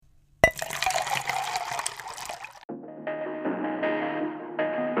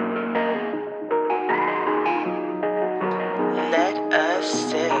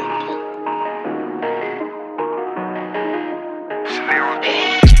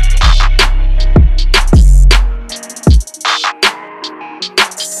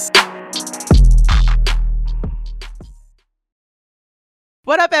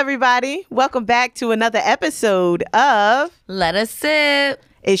What up, everybody? Welcome back to another episode of Let Us Sip.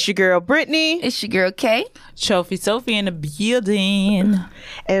 It's your girl, Brittany. It's your girl, Kay. Trophy Sophie in the building.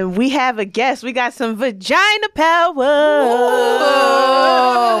 And we have a guest. We got some vagina power.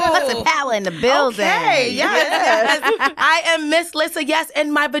 Put some power in the building. Okay, yes. I am Miss Lissa, yes,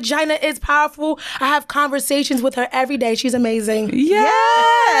 and my vagina is powerful. I have conversations with her every day. She's amazing.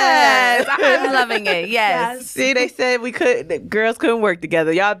 Yes. I'm loving it. Yes. See, they said girls couldn't work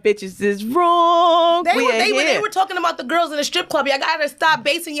together. Y'all bitches is wrong. They were talking about the girls in the strip club. Y'all gotta stop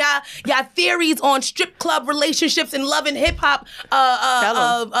basing y'all theories on strip club relationships and love and hip hop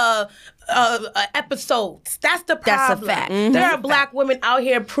episodes. That's the problem. That's a fact. Mm-hmm. There are black women out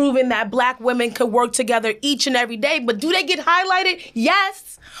here proving that black women could work together each and every day. But do they get highlighted?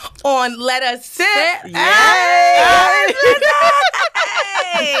 Yes. On Let Us Sip. Yes.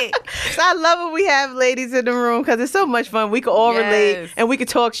 So I love when we have ladies in the room because it's so much fun. We can all relate and we can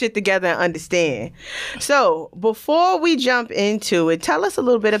talk shit together and understand. So before we jump into it, tell us a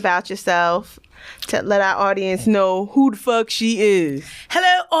little bit about yourself. To let our audience know who the fuck she is.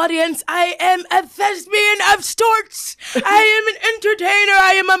 Hello, audience. I am a thespian of sorts. I am an entertainer.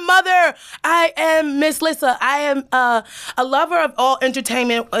 I am a mother. I am Miss Lissa. I am a lover of all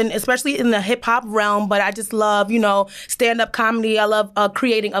entertainment, and especially in the hip-hop realm, but I just love, stand-up comedy. I love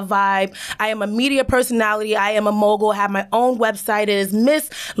creating a vibe. I am a media personality. I am a mogul. I have my own website. It is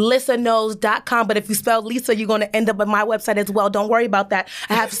MissLissaKnows.com, but if you spell Lisa, you're going to end up at my website as well. Don't worry about that.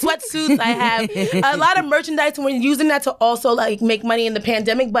 I have sweatsuits. I have a lot of merchandise, and we're using that to also make money in the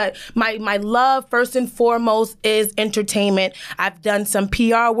pandemic. But my love first and foremost is entertainment. I've done some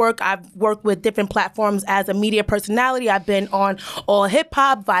PR work. I've worked with different platforms as a media personality. I've been on All Hip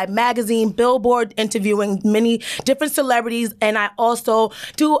Hop, Vibe Magazine, Billboard, interviewing many different celebrities, and I also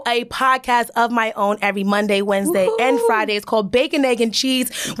do a podcast of my own every Monday, Wednesday, and Friday. It's called Bacon, Egg, and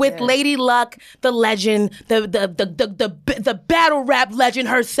Cheese with Lady Luck, the legend, the battle rap legend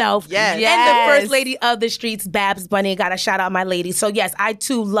herself, and the first lady of the streets, Babs Bunny. Gotta shout out my lady. So yes, I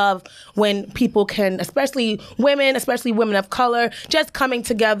too love when people can, especially women of color, just coming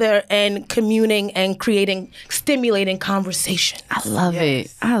together and communing and creating stimulating conversation. I love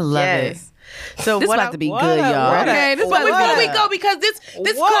it. I love it. So this about to be good, y'all. Okay, but before we go, because this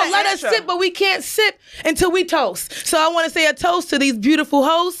called Let Us Sip, but we can't sip until we toast. So I want to say a toast to these beautiful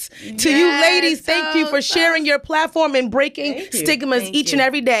hosts, to you ladies. Thank you for sharing your platform and breaking stigmas each and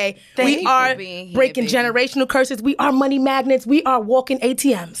every day. We are breaking generational curses. We are money magnets. We are walking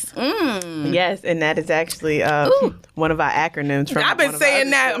ATMs. Yes, and that is actually one of our acronyms. I've been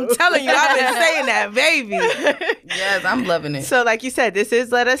saying that. I'm telling you, I've been saying that, baby. Yes, I'm loving it. So like you said, this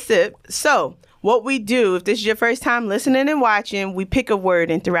is Let Us Sip. So what we do, if this is your first time listening and watching, we pick a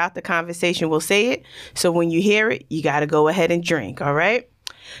word and throughout the conversation we'll say it. So when you hear it, you got to go ahead and drink, all right?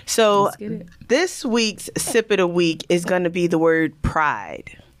 So this week's Sip of the Week is going to be the word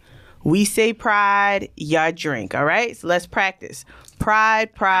pride. We say pride, y'all drink, all right? So let's practice.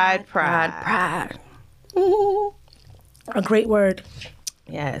 Pride, pride, pride. Pride. A great word.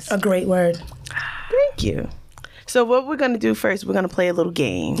 Yes. A great word. Thank you. So what we're going to do first, we're going to play a little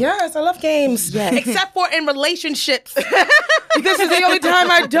game. Yes, I love games. Yes. Except for in relationships. This is the only time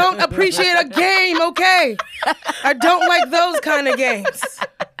I don't appreciate a game, okay? I don't like those kind of games.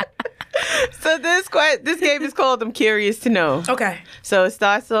 So this game is called I'm Curious to Know. Okay. So it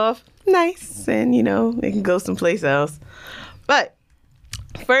starts off nice and, it can go someplace else. But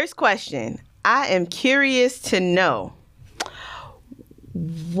first question, I am curious to know,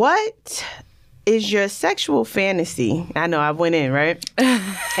 what is your sexual fantasy? I know I went in, right?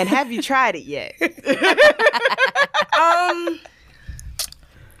 And have you tried it yet?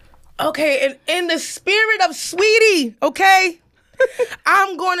 Okay, and in the spirit of Sweetie, okay?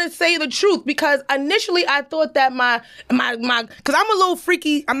 I'm going to say the truth because initially I thought that my because I'm a little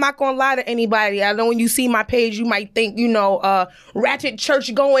freaky. I'm not going to lie to anybody. I know when you see my page, you might think, ratchet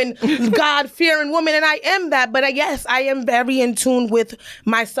church going, God fearing woman. And I am that. But yes, I am very in tune with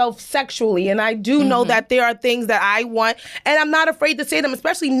myself sexually. And I do know that there are things that I want. And I'm not afraid to say them,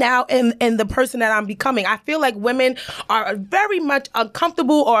 especially now in the person that I'm becoming. I feel like women are very much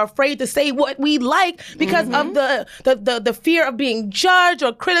uncomfortable or afraid to say what we like because of the fear of being judged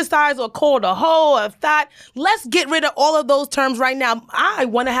or criticized or called a hoe or thought. Let's get rid of all of those terms right now. I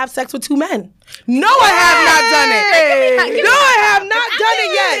want to have sex with two men. No, I have not done it. No, I have not done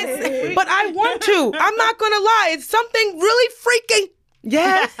it yet. But I want to. I'm not going to lie. It's something really freaky.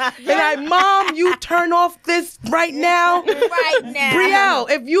 Yes. And Mom, you turn off this right now. Right now.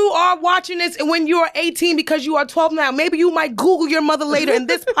 Brielle, if you are watching this and when you are 18 because you are 12 now, maybe you might Google your mother later and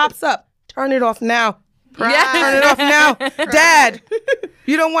this pops up. Turn it off now. Turn it off now. Dad,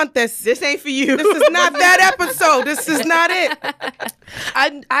 you don't want this. This ain't for you. This is not that episode. This is not it.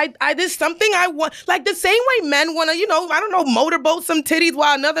 There's something I want. Like the same way men want to, I don't know, motorboat some titties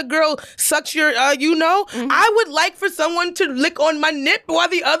while another girl sucks your, I would like for someone to lick on my nip while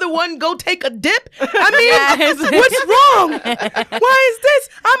the other one go take a dip. I mean, what's wrong? Why is this?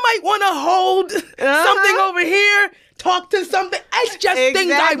 I might want to hold something over here. Talk to something. It's just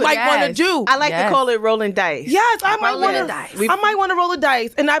things I might want to do. I like to call it rolling dice. Yes, I might want to. I might want to roll the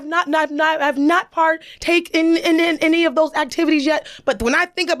dice, and I've not partaken in any of those activities yet. But when I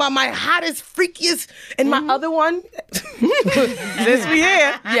think about my hottest, freakiest, and my other one, since we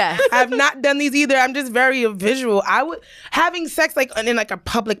here, I have not done these either. I'm just very visual. Having sex like in like a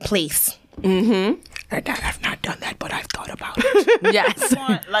public place. Mm-hmm. I've not done that, but I've thought about it. Yes.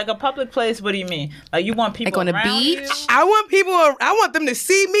 Like a public place, what do you mean? Like you want people like on around the beach? You? I want them to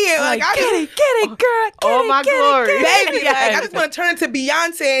see me and like get it, girl. All my glory. Baby, like, I just want to turn into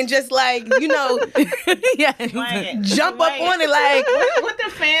Beyonce and just like, jump up on it like with the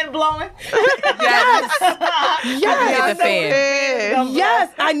fan blowing. Yes. Yes. The fan.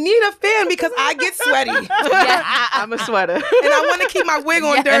 Yes, I need a fan because I get sweaty. I'm a sweater. And I want to keep my wig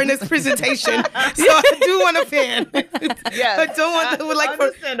on during this presentation. So I do want a fan. Yes. I don't want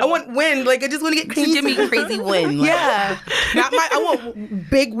I want wind. Like I just want to get crazy. Jimmy crazy wind. Like. Yeah. I want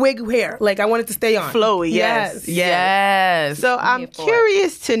big wig hair. Like I want it to stay on. Flowy, yes. Yes. So I'm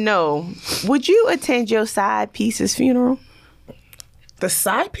curious to know, would you attend your side piece's funeral? The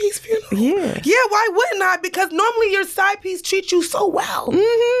side piece funeral? Yeah. Yeah, why wouldn't I? Because normally your side piece treats you so well.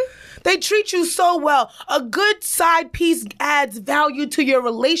 Mm-hmm. They treat you so well. A good side piece adds value to your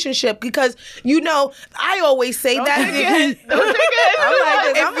relationship because, I always say that. If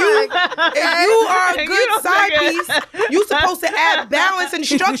you are a good side piece, you're supposed to add balance and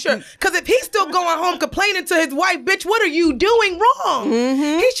structure. Because if he's still going home complaining to his wife, bitch, what are you doing wrong?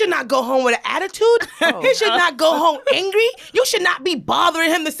 Mm-hmm. He should not go home with an attitude. He should not go home angry. You should not be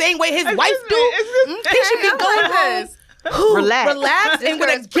bothering him the same way his wife do. He should be going home. Relax and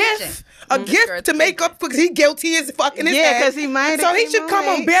with a gift. A gift to make up because he's guilty as fucking his head. because he might. So he should come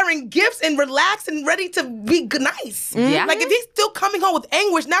home bearing gifts and relax and ready to be nice. Yeah. Like if he's still coming home with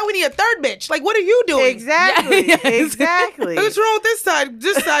anguish, now we need a third bitch. Like what are you doing? Exactly. Exactly. What's wrong with this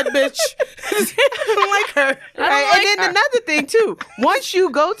side bitch? I don't like her. Right. And then another thing too. Once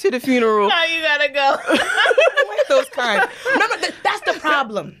you go to the funeral, Now you gotta go. I don't like those kind. Remember, that's the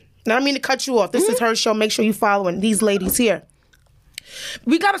problem. Now I mean to cut you off. This is her show. Make sure you following these ladies here.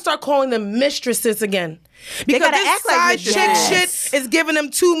 We got to start calling them mistresses again. Because gotta this act like side chick mistresses. shit is giving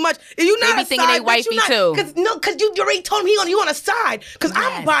them too much. You not They be a thinking side they bitch, wifey you not, too. Because you already told him he on a side. Because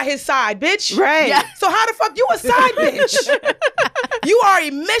I'm by his side, bitch. Right. Yeah. So how the fuck you a side bitch? You are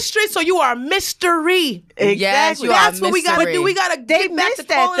a mistress, or you are a mystery. exactly. Yes, you are. That's what we got to do. We got to get back to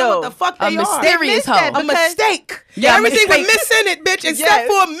calling them what the fuck they are. mysterious hoe. A mistake. Yeah, Everything mistake. with miss in it, bitch, except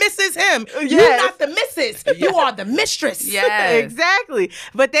for Mrs. Him. Yes. You're not the missus. You are the mistress. Yes. Exactly.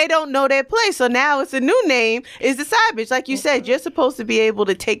 But they don't know their place. So now it's a new name. Is the side bitch. Like you said, you're supposed to be able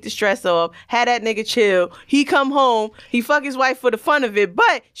to take the stress off, have that nigga chill. He come home, he fuck his wife for the fun of it,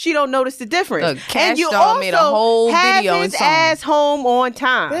 but she don't notice the difference. Look, Cash and you Doll also made a whole have video his and song. ass home on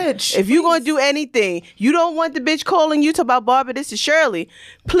time. Bitch, if you gonna do anything, you don't want the bitch calling you to about Barbara, this is Shirley.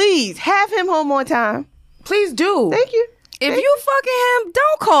 Please have him home on time. Please do. Thank you. If you fucking him,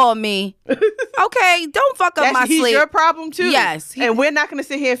 don't call me. Okay, don't fuck up my He's sleep. your problem too. Yes. And we're not going to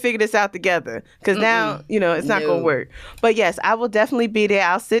sit here and figure this out together because now, it's not going to work. But yes, I will definitely be there.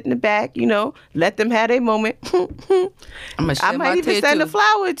 I'll sit in the back, let them have their moment. I might even send a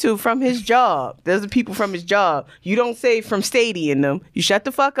flower or two from his job. There's the people from his job. You don't say from Stady in them. You shut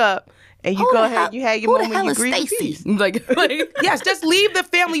the fuck up. And you go ahead, you have your moment, you grieve peace. Like Yes, just leave the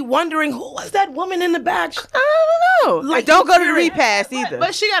family wondering, who was that woman in the back? I don't know. Like, Don't go to the period. repast either.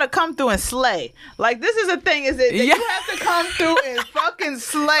 But she gotta come through and slay. Like this is the thing, is that you have to come through and fucking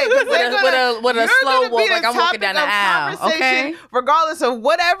slay. With a slow walk, like I'm walking down the aisle. Okay. Regardless of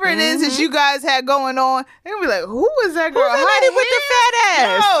whatever it is that you guys had going on, and be like, who is that girl? Who's that lady with the fat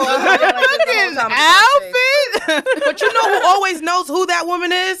ass? Fucking outfit. But you know who always knows who that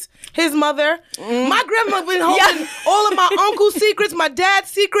woman is? His mother. My grandma been holding all of my uncle's secrets, my dad's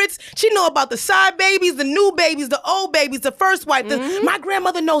secrets. She know about the side babies, the new babies, the old babies, the first wife. My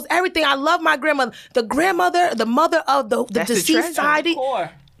grandmother knows everything. I love my grandmother. The grandmother, the mother of the deceased side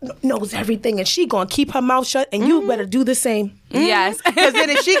knows everything, and she gonna keep her mouth shut, and you better do the same. Yes. Because then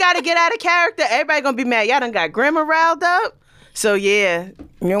if she got to get out of character, everybody gonna be mad. Y'all done got grandma riled up. So yeah,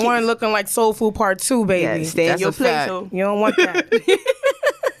 You weren't looking like Soul Food Part 2, baby. stay in That's your a place. fact. So. You don't want that.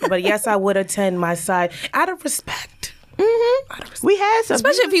 But yes, I would attend my side out of respect. We had some.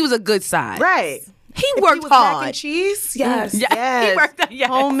 Especially if he was a good side. Right. He If worked he was mac and hard. cheese, yes. Yes. He worked. Yes.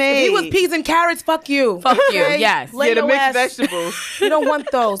 Homemade. If he was peas and carrots, fuck you. Fuck you. Yes. Lay Yeah, the your mixed ass- vegetables. You don't want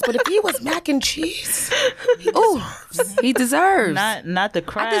those. But if he was mac and cheese, Ooh, he deserves. Not the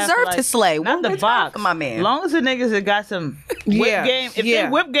craft. deserve to slay. Not One the good time box. for my man. Long as the niggas that got some whip Yeah, game. If yeah. they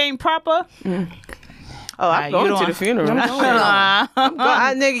whip game proper, Oh, I'm Nah, you going to don't- the funeral.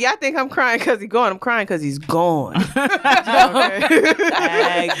 Nigga, y'all think I'm crying because he's gone. I'm crying because he's gone.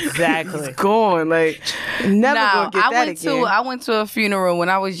 exactly. Gone. Like, never gonna get that again. I went to a funeral when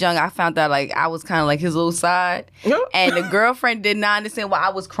I was young. I found out like I was kind of like his little side, and the girlfriend did not understand why I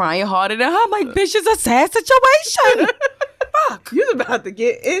was crying harder than her. I'm like, bitch, it's a sad situation. Fuck. You was about to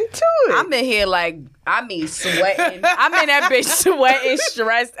get into it. I'm in here like, I mean, sweating. I'm in that bitch sweating,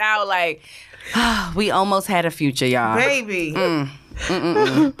 stressed out. Like, we almost had a future, y'all. baby.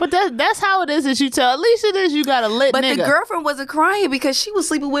 But that's how it is you tell. At least it is you got a lit But nigga. the girlfriend wasn't crying because she was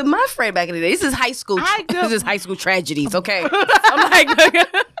sleeping with my friend back in the day. This is high school. This is high school tragedies. Okay, I'm like,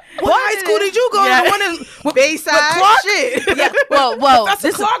 what high school did you go Yeah. to? One in Bayside shit. yeah. Well, That's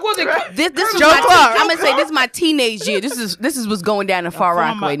this Clark wasn't. this is Joe my Clark. I'm gonna say this is my teenage year. This is what's going down in Far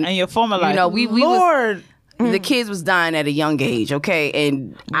Rockaway. and your former life. You know, we was Lord. the kids was dying at a young age. Okay,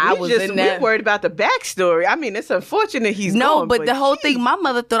 and I was in we that. worried about the backstory. I mean, it's unfortunate he's No, gone, but the whole thing, my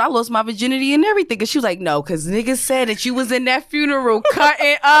mother thought I lost my virginity and everything. Because she was like, no, because niggas said that you was in that funeral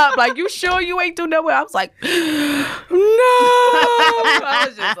cutting up. Like, you sure you ain't do nowhere? I was like, no. I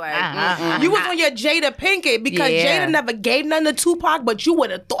was just like, mm-mm. You was on your Jada Pinkett because Yeah. Jada never gave nothing to Tupac, but you would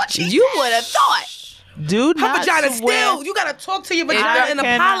have thought You would have thought. dude, Her not vagina swear. still. You gotta talk to your vagina I and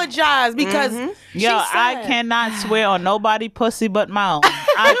cannot- apologize because she Yo, I said- cannot swear on nobody pussy but my own.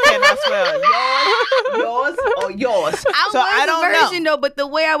 I cannot swear on yours or yours. I So was I don't a virgin know. though, but the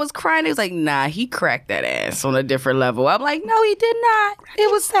way I was crying, it was like, nah, he cracked that ass on a different level. I'm like, no, he did not.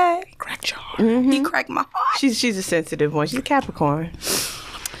 It was sad. Cracked your heart. He cracked my heart. she's a sensitive one. She's a Capricorn.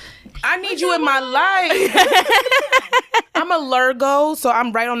 I need you in my life. I'm a Virgo, so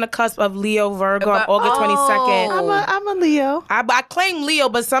I'm right on the cusp of Leo Virgo on August 22nd. I'm a Leo. I claim Leo,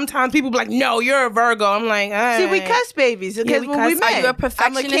 but sometimes people be like, no, you're a Virgo. I'm like, See, we cuss babies because we when cuss. we Are met, Are you a I'm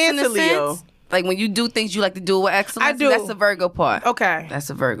perfectionist a in Cancer a Leo. sense? Like when you do things, you like to do it with excellence. I do. That's the Virgo part. Okay. That's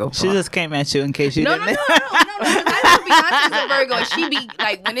the Virgo part. She just came at you in case you No. didn't. I know Beyonce's a Virgo, and she be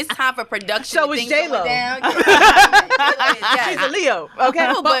like when it's time for production. So and is things J-Lo. going down, She's a Leo. Okay,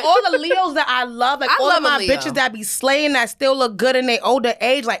 No, but all the Leos that I love, like I all love of my a Leo. bitches that be slaying that still look good in their older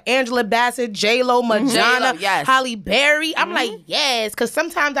age, like Angela Bassett, J-Lo, Madonna, J-Lo, yes. Holly Berry. I'm like, yes, because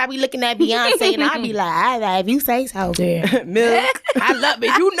sometimes I be looking at Beyonce and I be like, I love you, say so, girl. Milk. I love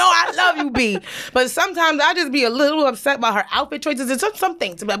it. You know I love you, B. But sometimes I just be a little upset about her outfit choices and some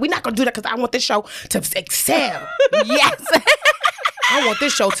things. But we're not going to do that because I want this show to excel. yes. I want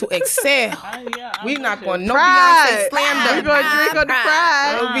this show to excel. We not going to no Pride. Beyonce slander. We're going to drink on the No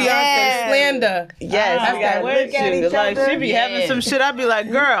pride. Beyonce slander. Yes, we got Look at each like other. She be having some shit. I be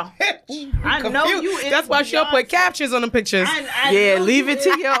like, girl, I know Confused. you. That's why she'll put captions on the pictures. Yeah, leave it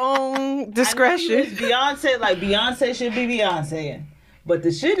to your own discretion. Beyonce, like Beyonce should be Beyonce. But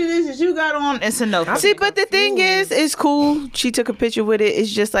the shit it is that you got on, it's a no. See, but the thing is, it's cool. She took a picture with it.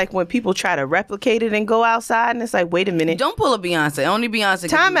 It's just like when people try to replicate it and go outside, and it's like, wait a minute. Don't pull a Beyonce. Only Beyonce.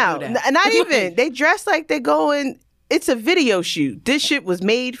 Time can out. do that. Not even. They dress like they're going. It's a video shoot. This shit was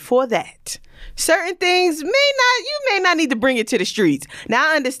made for that. Certain things you may not need to bring it to the streets.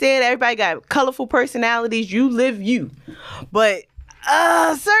 Now I understand everybody got colorful personalities. You live you. But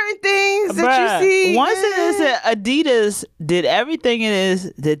certain things that you see. Once it is that Adidas did everything it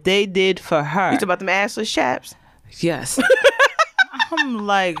is that they did for her. You talking about them assless chaps? Yes. I'm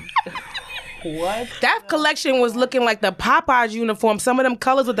like, what? That collection was looking like the Popeyes uniform. Some of them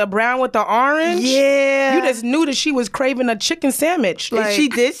colors with the brown with the orange. Yeah. You just knew that she was craving a chicken sandwich. Like, she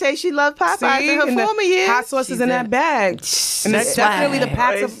did say she loved Popeyes see, in her and the former years. hot sauce is in that bag. And it's definitely the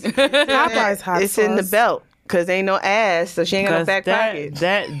packs of Popeyes hot It's sauce. in the belt because ain't no ass, so she ain't got no back pocket.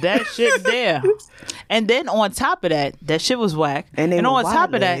 that shit there. And then on top of that shit was whack. And they were on wide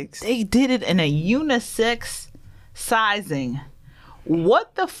top of legs. that, they did it in a unisex sizing.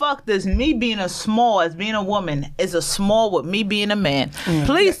 What the fuck does me being a small as being a woman is a small with me being a man?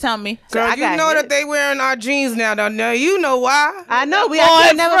 Please tell me. Girl, I you got know hit. that they wearing our jeans now, don't know? You know why? I know I Boy,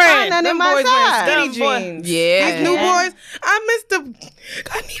 could never friend. find none in Them my boys size. wearing Them skinny boy- jeans. Yeah. These new boys, I miss the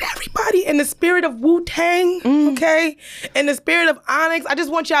I need everybody in the spirit of Wu-Tang, okay? In the spirit of Onyx. I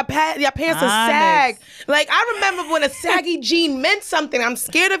just want your pants to sag. Like, I remember when a saggy jean meant something. I'm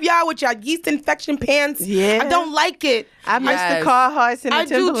scared of y'all with your yeast infection pants. Yeah. I don't like it. I miss the Carhartts and the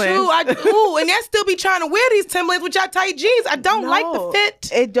Timberlands. I do too. And they still be trying to wear these Timberlands with y'all tight jeans. I don't like the fit.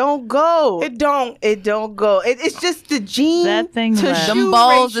 It don't go. It don't. It don't go. It's just the jean That thing to left. shoe Them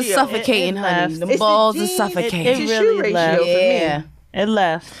balls are ratio. suffocating, honey. Them It's the balls are jeans suffocating. to shoe really ratio left. for me. Yeah. It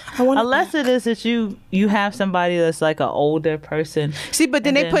left. Unless it is that you have somebody that's like an older person. See, but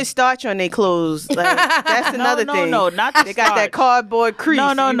then And they then- put starch on their clothes. Like, that's another no, thing. No, not the They got that starch. cardboard crease. No,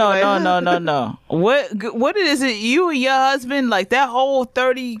 You be like, no. What is it? You and your husband, like that whole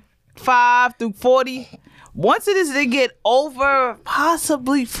 35 through 40. Once it is, they get over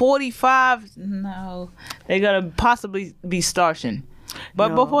possibly 45. No, they gotta possibly be starching.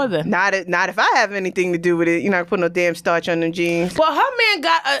 But before then, Not if I have anything to do with it. You're not putting no damn starch on them jeans. Well, her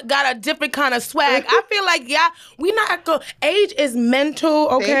man got a different kind of swag. I feel like we not go. Age is mental,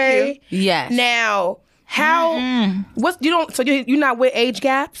 okay? Yes. Now, how? What's you don't? So you not with age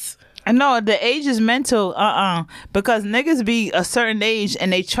gaps? I know the age is mental. Because niggas be a certain age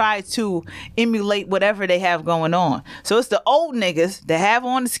and they try to emulate whatever they have going on. So it's the old niggas that have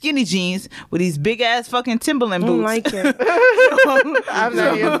on the skinny jeans with these big ass fucking Timberland I don't boots. like it. I'm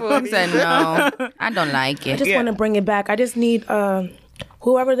not here for He it. said no. I don't like I it. just want to bring it back. I just need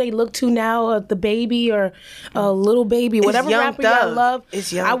whoever they look to now, the baby or little baby, whatever Young rapper y'all Thug. love.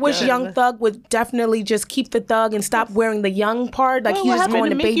 It's Young I wish Thug. Young Thug would definitely just keep the thug and stop wearing the young part. Like Well, he's what just happened going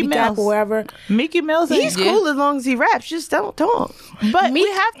to to Mickey Baby Gap Mouse? or wherever. Mickey Mills. He's cool as long as he raps. Just don't talk. But we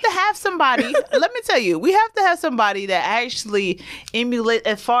have to have somebody. Let me tell you, we have to have somebody that actually emulate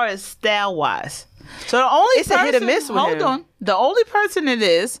as far as style wise. So the only It's a hit or miss with hold him. on, the only person it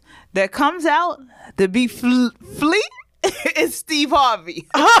is that comes out to be fleet is Steve Harvey.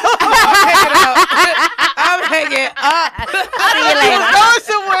 I'm hanging up. Going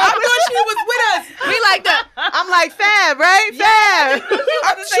somewhere. I thought she was with us. We like that. I'm like Fab, right? Fab.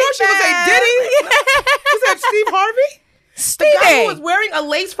 I'm sure she was a Diddy. Was that Steve Harvey? The guy who was wearing a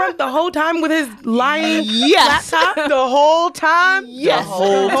lace front the whole time with his lying Yes. laptop. The whole time? Yes. The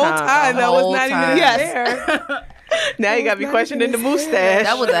whole time. That was not even Yes. there. Now you got to be questioning the mustache.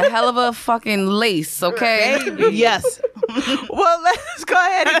 That was a hell of a fucking lace, okay? Yes. Well, let's go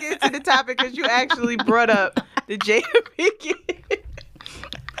ahead and get to the topic because you actually brought up the Jada Pinkett.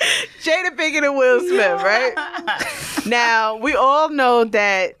 Jada Pinkett and Will Smith, right? Now, we all know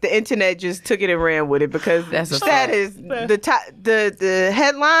that the internet just took it and ran with it because That's a that fact. is the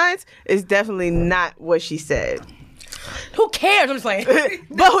headlines is definitely not what she said. Who cares? I'm just like,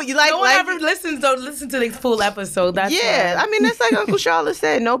 But you like, no one ever listens. Don't listen to the full episode. That's yeah, why. I mean, that's like Uncle Charlotte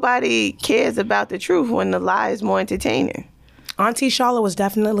said. Nobody cares about the truth when the lie is more entertaining. Auntie Charlotte was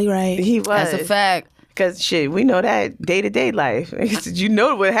definitely right. He was. That's a fact. Because shit, we know that day-to-day life. You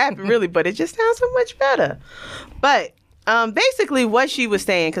know what happened really, but it just sounds so much better. But basically what she was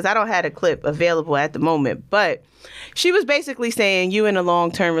saying, because I don't have a clip available at the moment, but she was basically saying you in a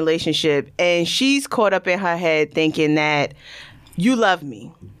long-term relationship and she's caught up in her head thinking that you love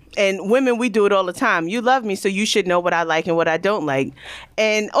me. And women, we do it all the time. You love me, so you should know what I like and what I don't like.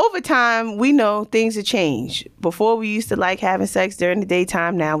 And over time, we know things have changed. Before, we used to like having sex during the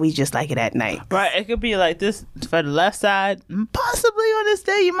daytime. Now, we just like it at night. Right, it could be like this for the left side. Possibly on this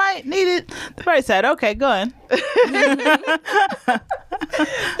day you might need it. The right side, okay, go on.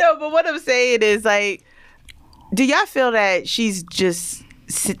 No, but what I'm saying is, like, do y'all feel that she's just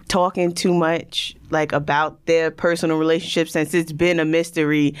talking too much, like, about their personal relationship since it's been a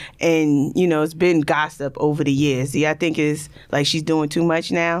mystery and, you know, it's been gossip over the years? Do y'all think it's like she's doing too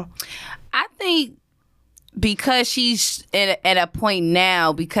much now? I think because she's at a point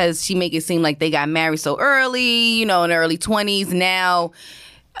now, because she make it seem like they got married so early, you know, in the early 20s now,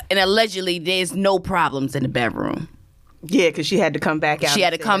 and allegedly there's no problems in the bedroom. Yeah, because she had to come back out. She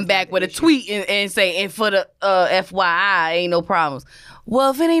had to come back with a tweet and say, and for the FYI, ain't no problems.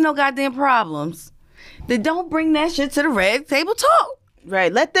 Well, if it ain't no goddamn problems, then don't bring that shit to the red table talk.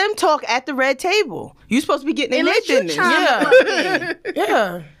 Right. Let them talk at the red table. You supposed to be getting in their let you business. chime in.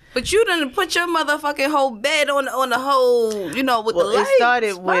 Yeah. But you done put your motherfucking whole bed on the whole, you know, with Well, the lights. it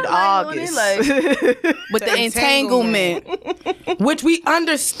started with spotlight on it, August. like, with the entanglement. Which we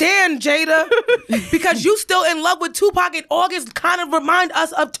understand, Jada, because you still in love with Tupac, and August kind of remind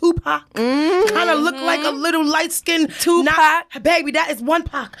us of Tupac. Kind of look like a little light-skinned Tupac. Baby, that is one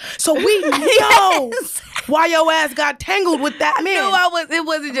Pac. So we know why your ass got tangled with that man. No, it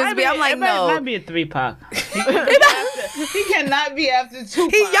wasn't just me. I'm like, no. It might be a 3-Pac. He cannot be after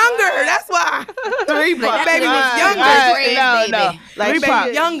 2-Pac. He younger. That's why. Three The Pac. baby was younger. No. Like Three she,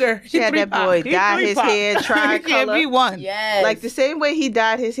 Pac. Younger. she had that boy He dye three his Pac. hair He can't be tri-color. one. Yes. Like the same way he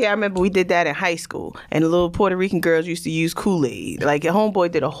dyed his hair. I remember we did that in high school, and the little Puerto Rican girls used to use Kool-Aid. Like your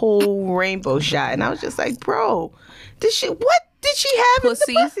homeboy did a whole rainbow shot, and I was just like, bro, what did she have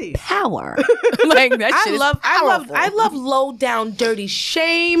pussy, in the pussy? power. Like that shit I love low down dirty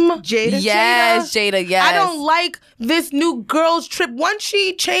shame. Jada. Yes, Jada. Yes. I don't like this new girl's trip. Once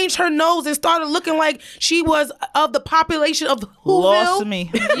she changed her nose and started looking like she was of the population of Whoville. Lost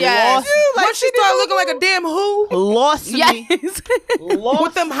me. Yes. Once she started looking like a damn who. Lost me. Yes. Lost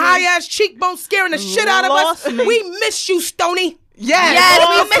With them high ass cheekbones scaring the shit out of us. Lost me. We miss you, Stoney. Yes,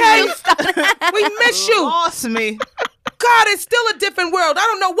 we miss you. We miss you. Lost me. God, it's still a different world. I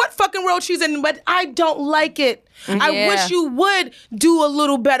don't know what fucking world she's in, but I don't like it. I Yeah. wish you would do a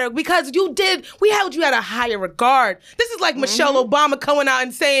little better because you did. We held you at a higher regard. This is like Michelle Obama coming out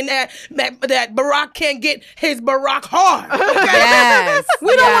and saying that Barack can't get his Barack hard. Okay? Yes.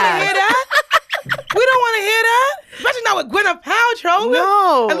 We don't want to Yes. hear that. We don't want to hear that. Especially not with Gwyneth Paltrow.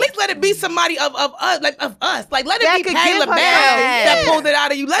 No. At least let it be somebody of us. Like let That it be could Patty give her LaBelle that. that pulled it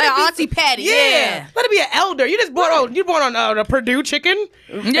out of you. Let it be Auntie Patty. Yeah. Yeah. Let it be an elder. You just brought on the Purdue chicken.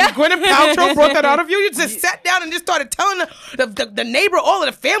 Yeah. And Gwyneth Paltrow brought that out of you. You just sat down and just started telling the neighbor all of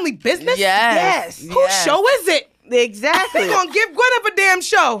the family business. Yes. Yes. Whose show is it? Exactly. They gonna give Gwyneth a damn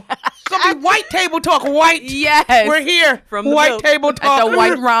show. It's gonna be white table talk. White. Yes. We're here From the white milk. table talk. the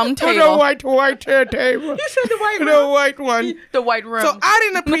white round The table. white table. You said the white The white one. The white room. So I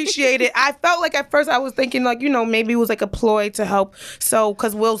didn't appreciate it. I felt like at first I was thinking like, maybe it was like a ploy to help. So,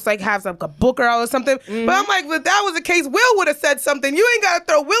 cause Will's like has like a book or something. But I'm like, if that was the case, Will would have said something. You ain't gotta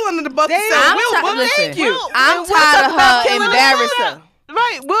throw Will under the bus and say, I'm Will, ti- Will, listen, thank you. I'm Will talk tired of about her killing his embarrassing. father.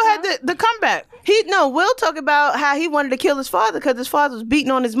 Right. Will had the comeback. Will talk about how he wanted to kill his father because his father was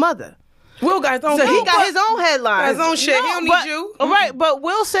beating on his mother. Will got his own. So he got his own headlines. his own shit. He don't need you. Right, but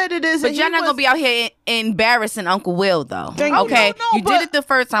Will said it is. But y'all not gonna be out here embarrassing Uncle Will though. Thank you. Okay, No, you but- did it the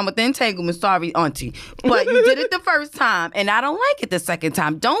first time with the entanglement. Sorry, Auntie, but you did it the first time, and I don't like it the second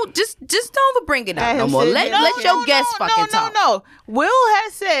time. Don't just don't bring it up Let no him more. sit Let there. your guests fucking talk. No. Will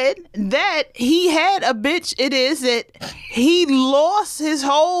has said that he had a bitch. It is that he lost his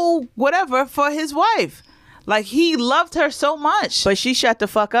whole whatever for his wife. Like he loved her so much. But she shut the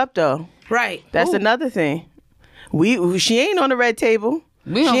fuck up though. Right. That's another thing. She ain't on the red table.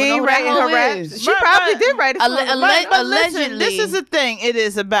 We don't She even know ain't who that writing her hoe raps. is. She probably did write it. But listen, Allegedly. this is the thing. It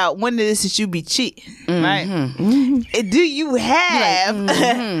is about when it is that you be cheating, right? Do you have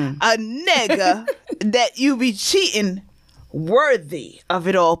a nigga that you be cheating worthy of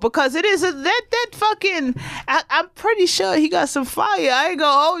it all? Because it is that fucking. I'm pretty sure he got some fire. I ain't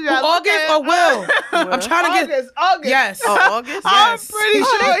gonna hold y'all. August or Will? I'm trying to get August. Yes. Oh, August. I'm Yes. pretty Oh,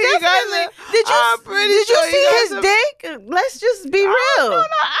 sure they he got definitely- some. Did you? I'm pretty Did you sure he see got his some- dick? Let's just be real. No,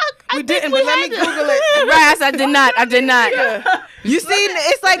 I We think didn't, but let me had to- Google it. Raz, I did not. I did not. You seen?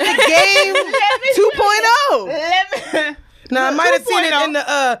 It's like the game 2.0. Let me. Now I might have seen it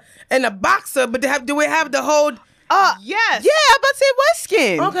 2.0. in the boxer, but do we have the whole? Yes. Yeah, I'm about to say what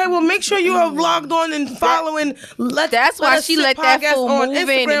skin. Okay, well make sure you are logged on and following. That's why she let that fool move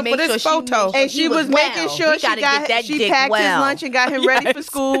in and make sure she photo. knew And she was making sure she packed his lunch and got him ready for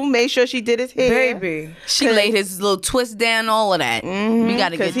school. Made sure she did his hair. Baby, She laid his little twist down, all of that. We got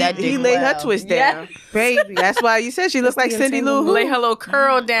to get Because that he dick laid her well. twist Yeah. down. Baby. That's why you said she looks like Cindy Lou Who. Lay her little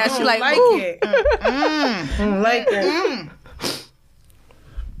curl down. She like, like ooh. it. Like it.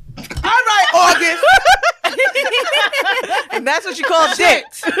 All right, August. And that's what you call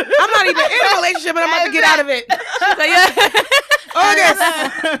dicks. I'm not even in a relationship, and I'm about to get out of it.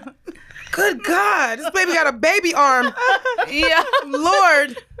 August. Good God, this baby got a baby arm. Yeah.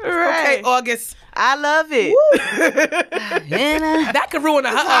 Lord. Right. Okay, August. I love it. That could ruin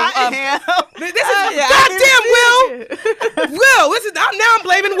a. This is Yeah. goddamn Will. Will, this is now I'm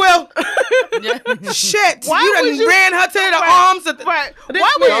blaming Will. Shit, Why you would done you- ran her to the arms. Of Right. This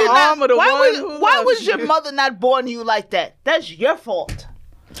Why was man. you The not? arm of the Why one was who why loves was your you. mother not born you like that? That's your fault.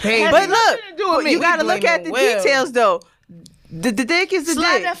 Hey, But look, nothing to do with me. you got to look at the blaming Will. details though. The dick is the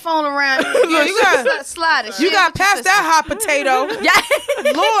Slide dick. that phone around. Yeah, you got- slide it. you Share got with your past sister. that hot potato.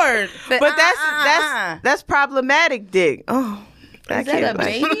 Yeah. Lord. But that's problematic dick. Oh, I Is that a can't like-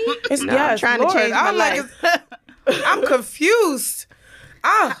 baby? It's, No, I'm trying to change my I'm like, I'm confused.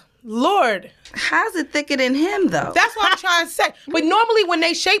 Lord. How's it thicker than him though? That's what I'm trying to say. But normally when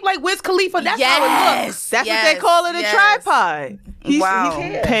they shape like Wiz Khalifa, that's how it looks. That's what they call it, a tripod. Wow.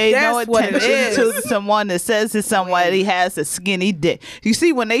 He's here. Pay no That's what it attention is. to someone that says that somebody has a skinny dick. You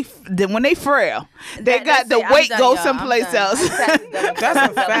see, when they frail, they got the weight go someplace else.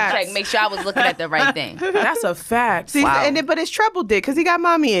 That's a fact. Check. Make sure I was looking at the right thing. That's a fact. See, Wow. but it's trouble dick because he got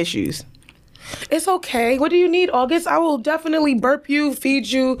mommy issues. It's okay. What do you need, August? I will definitely burp you, feed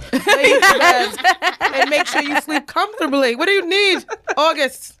you, lay you to bed, and make sure you sleep comfortably. What do you need,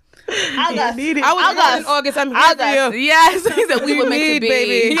 August? I need it. I was in August. I'm here for you. Yes, he said we You were meant to need, be.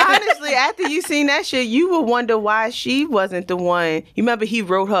 baby. Honestly, after you seen that shit, you would wonder why she wasn't the one. You remember he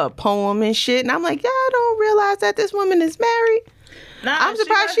wrote her a poem and shit, and I'm like, y'all don't realize that this woman is married. I'm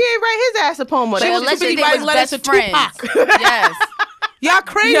surprised she ain't write his ass a poem. But was too allegedly busy they writing was letters best to friends. Tupac. Yes. Y'all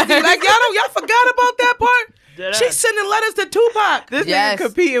crazy. Like, y'all forgot about that part? She's sending letters to Tupac. This Yes. nigga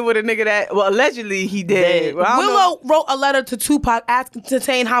competing with a nigga that, well, allegedly he did. Well, I don't know. Willow wrote a letter to Tupac asking to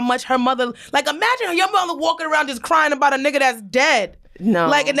saying how much her mother, like, imagine your mother walking around just crying about a nigga that's dead. No.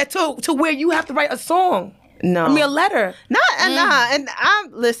 Like, and that to where you have to write a song. No. I mean, a letter. Nah, and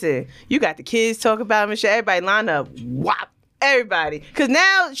listen, you got the kids talking about him and shit. Everybody line up. Whop. Everybody. Because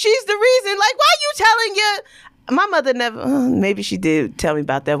now she's the reason. Like, why you telling your... My mother never... maybe she did tell me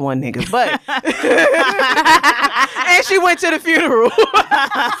about that one nigga, but... and she went to the funeral.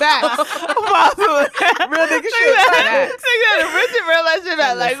 Facts. Real nigga shit. Richard realized you're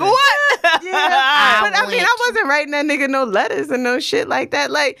not like, what? Yeah. But I mean, I wasn't writing that nigga no letters and no shit like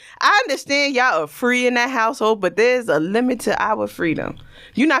that. Like, I understand y'all are free in that household, but there's a limit to our freedom.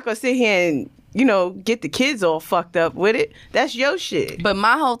 You're not going to sit here and... get the kids all fucked up with it. That's your shit. But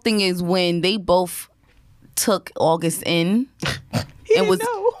my whole thing is when they both took August in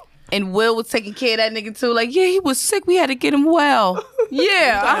and Will was taking care of that nigga too. Like, yeah, he was sick. We had to get him well.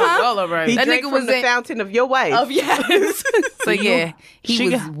 Yeah, Well, all right. He That drank nigga from was the in- fountain of your wife. Yes. So yeah, he She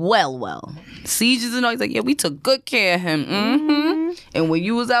was got- well. Seizures and all. He's like, yeah, we took good care of him. Mm-hmm. And when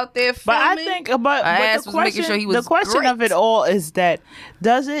you was out there But I filming, think our but ass the was making question, sure he was the question of great. it all is that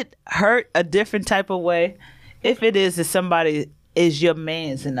does it hurt a different type of way if it is that somebody is your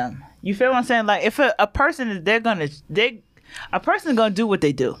man's in them? You feel what I'm saying? Like if a person is a person's gonna do what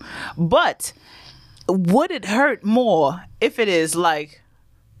they do, but would it hurt more if it is like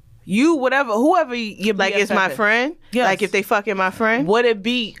you whoever you like, it's my friend? Yes. Like, if they fucking my friend? Would it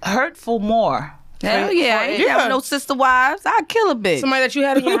be hurtful more? hell yeah, I ain't having no sister wives. I'd kill a bitch. Somebody that you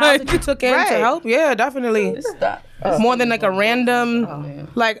had in your house that you took in Right. to help? Yeah, definitely. More than like a random,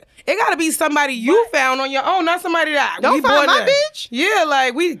 like, it gotta be somebody you found on your own, not somebody that Don't we find brought my in. bitch. Yeah,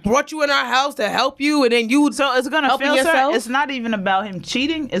 like, we brought you in our house to help you, and then you. So it's gonna Helping feel yourself? it's not even about him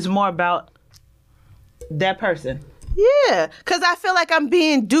cheating. It's more about that person. Yeah, because I feel like I'm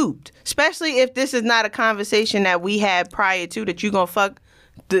being duped, especially if this is not a conversation that we had prior to that you gonna fuck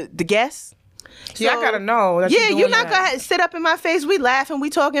the guests. See, I gotta know. That Yeah, you're you're doing not that. gonna sit up in my face. We laughing, we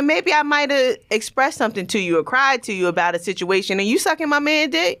talking. Maybe I might have expressed something to you or cried to you about a situation, and you sucking my man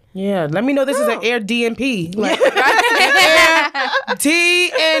dick. Yeah, let me know this is an Air DNP. Like,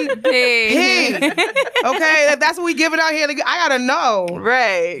 DNP. Okay, that's what we giving out here. I gotta know.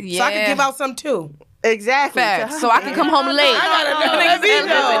 Right. So I can give out some too. Exactly. Facts. So I can come home late. Let me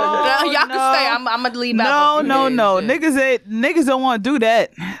know. Y'all can stay. I'm gonna leave out. No. Niggas don't want to do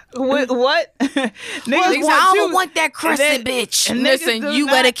that. What? Niggas Niggas, I don't want that crescent Then- bitch. and niggas Listen, do you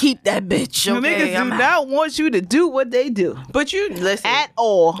not- better keep that bitch. Okay, Niggas do not want you to do what they do But you listen at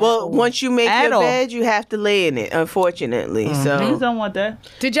all. Well, once you make At your all. bed, you have to lay in it. Unfortunately, Niggas so don't want that.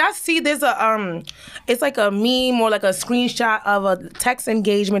 Did y'all see there's a it's like a meme or like a screenshot of a text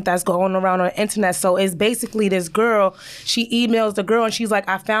engagement that's going around on the internet. So it's basically this girl, she emails the girl and she's like,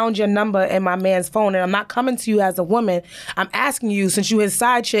 I found your number in my man's phone and I'm not coming to you as a woman. I'm asking you, since you his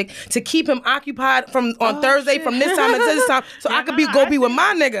side chick, to keep him occupied from on Thursday from this time until this time so I could go be with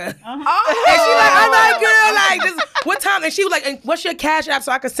my nigga. And she like, I'm like, girl, like this what time? And she was like, and what's your cash app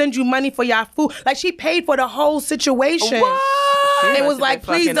so I can send you money for y'all food? Like she paid for the whole situation. It was like,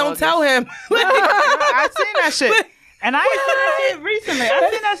 please don't tell him. I seen that shit. And I seen that shit recently. I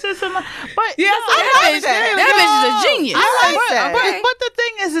seen that shit some. But Yes, That bitch is a genius. I like that. But the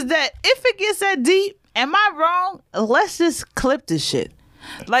thing is that if it gets that deep, am I wrong? Let's just clip this shit.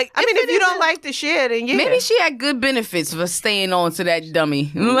 Like, I mean, if it you don't isn't- like the shit, then yeah. Maybe she had good benefits for staying on to that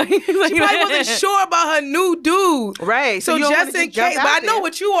dummy. like, She probably wasn't sure about her new dude. Right. So you don't just wanna in jump case, but out I know there.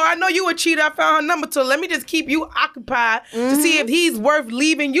 what you are. I know you a cheater. I found her number, so let me just keep you occupied to see if he's worth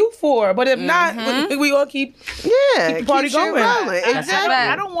leaving you for. But if not, we all keep. Yeah, keep the party shit going. rolling. Exactly.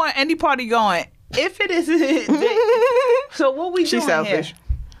 I don't want any party going. If it is, so what we She's doing selfish. here?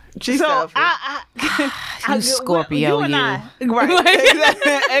 She's So selfish. You Scorpio, you and you. I,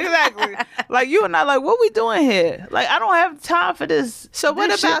 right? Exactly. Like you and I, like what we doing here? Like I don't have time for this. So what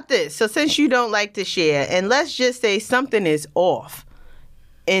this about this? So since you don't like to share, and let's just say something is off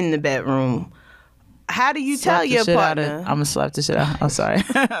in the bedroom, how do you tell your partner? I'm gonna slap the shit out. I'm sorry.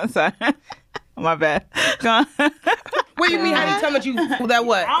 I'm sorry. My bad. Go on. What do you mean? How do you tell me that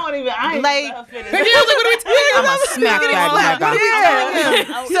what? I ain't Like- What are we talking I'm a smack that nigga.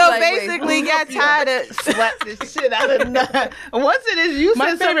 Yeah. So Like, wait, basically, got tired of slap the shit out of nothing. Once it is you My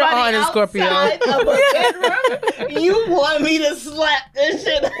said favorite somebody aunt is Scorpio. outside of a bedroom, you want me to slap this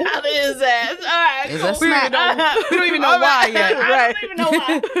shit out of his ass. All right, Is cool. a smack. We don't even know why yet. I don't even know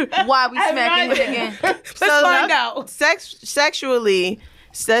why. Why we smacking him again? Let's find out. Sexually,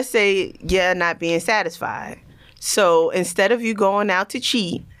 let's say you're not being satisfied. So instead of you going out to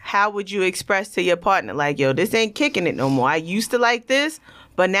cheat, how would you express to your partner, like, yo, this ain't kicking it no more. I used to like this,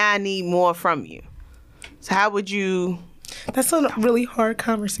 but now I need more from you. So how would you... That's a really hard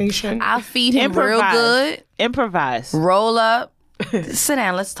conversation. I'll feed him real good. Improvise. Roll up. Sit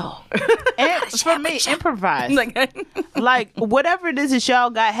down. Let's talk. And for me, improvise. Like, Like whatever it is that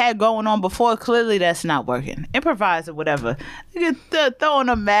y'all had going on before, clearly that's not working. Improvise or whatever. You get throwing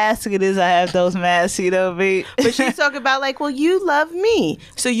a mask. It is. I have those masks. You know me. But she's talking about, like, well, you love me,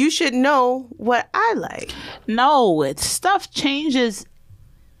 so you should know what I like. No, it's stuff changes.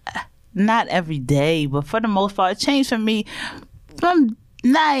 Not every day, but for the most part, it changed for me from.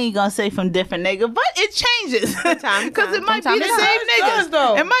 Nah, I ain't gonna say from different nigga, but it changes time to because it time. might From be time the to same time. It does, nigga.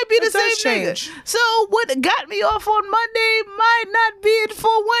 though. It might be the It does same change. nigga. So what got me off on Monday might not be it for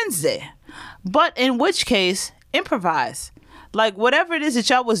Wednesday, but in which case, improvise. Like whatever it is that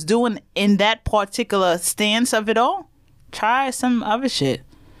y'all was doing in that particular stance of it all, try some other shit.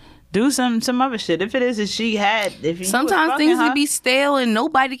 Do some other shit. If it is that she had, if you was sometimes fucking things her, can be stale and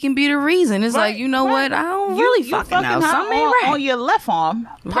nobody can be the reason. It's like, you know what? I don't really you fucking know. her Something ain't on, right. on your left arm,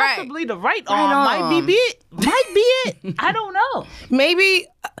 Right. possibly the right Right arm might arm. be it. Might be it. I don't know. Maybe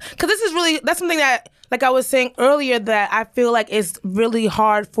because this is really that's something that, like I was saying earlier, that I feel like it's really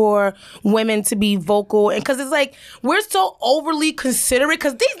hard for women to be vocal, and because it's like we're so overly considerate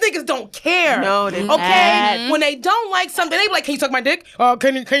because these niggas don't care. No, they okay. When they don't like something, they be like, "Can you suck my dick?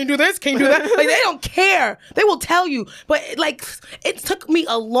 Can you do this? Can you do that?" Like they don't care. They will tell you, but like it took me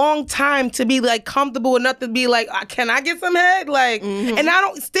a long time to be like comfortable enough to be like, "Can I get some head?" Like, and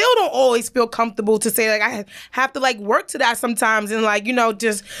I still don't always feel comfortable to say like I have to like work to that sometimes, and like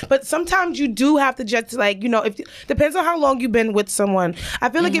but sometimes you do have to just like if depends on how long you've been with someone. I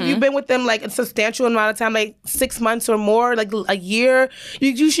feel like if you've been with them like a substantial amount of time, like 6 months or more, like a year,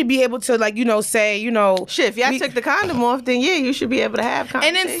 you should be able to like say Shit, if y'all took the condom off, then yeah, you should be able to have and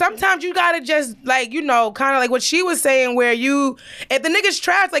conversation. then sometimes you gotta just like kind of like what she was saying, where if the nigga's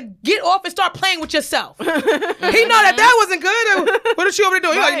trash, like get off and start playing with yourself. He know that wasn't good. What is she over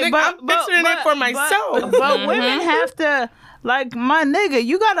there doing? Right, Like, I'm fixing it for myself. But women have to, like, my nigga,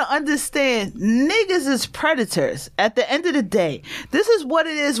 you gotta understand, niggas is predators. At the end of the day, this is what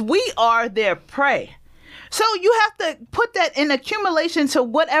it is. We are their prey. So you have to put that in accumulation to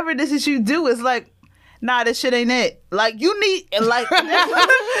whatever this is you do. Is like, nah, this shit ain't it. Like, you need, like, that's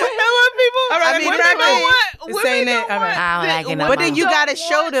what people. All right, I mean, women exactly. don't want- This women ain't it. don't All right. want- I don't like it no But then you don't gotta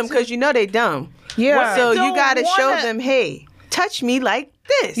show want them to. because they dumb. Yeah. So you Don't gotta show wanna- them, hey, touch me like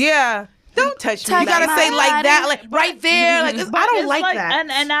this. Yeah. Don't touch me You You like gotta say that. like that, like right there. Like But I don't it's like that.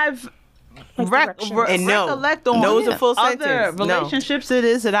 And I've directions. And no. recollect on No's a full other sentence. No. relationships it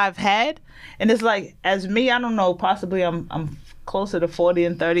is that I've had, and it's like, as me, I don't know, possibly I'm closer to 40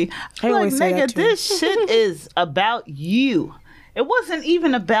 and 30. I I'm like, always say nigga, that too. this shit is about you. It wasn't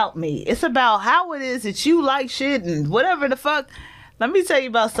even about me. It's about how it is that you like shit and whatever the fuck. Let me tell you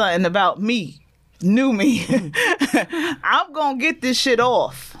about something about me. New me. I'm gonna get this shit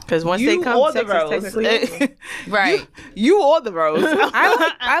off. Because once they come, or the sex is rose. technically over. Right. You or the rose.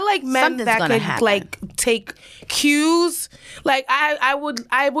 I like men Something's that gonna could happen. like take cues. Like I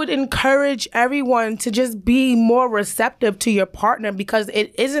would encourage everyone to just be more receptive to your partner, because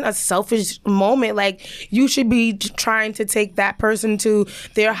it isn't a selfish moment. Like you should be trying to take that person to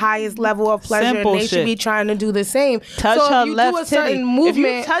their highest level of pleasure, Simple and they should shit. be trying to do the same. Touch so her if you left do a certain titty. movement,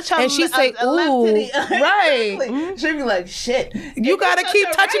 If you touch her and she say, left "Ooh, titty, right." she'll be like, "Shit." You gotta keep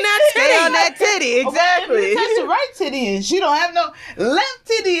touching that Stay titty. on that titty, exactly. If you touch the right titty and she don't have no left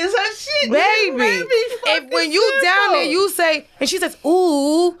titty is her shit. Baby. if when you down there, you say, and she says,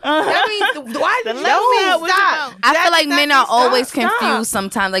 "Ooh," that means why? Don't Stop. I feel like men are always Stop. confused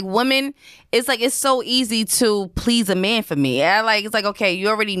sometimes. Like women, it's like it's so easy to please a man for me. It's like okay, you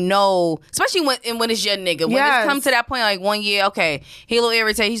already know, especially when it's your nigga. When Yes. it's come to that point, like 1 year, okay, he a little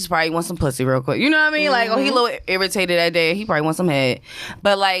irritated. He just probably wants some pussy real quick. You know what I mean? Like, oh, he a little irritated that day. He probably wants some head.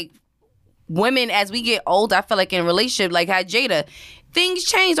 But like women, as we get older, I feel like in a relationship, like how Jada. Things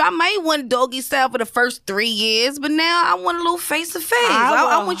change. I might want doggy style for the first 3 years, but now I want a little face to face.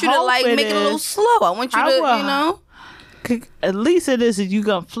 I want you to like make it a little slow. I want you to, you know. At least it is that you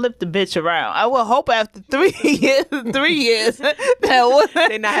gonna flip the bitch around. I will hope after 3 years, that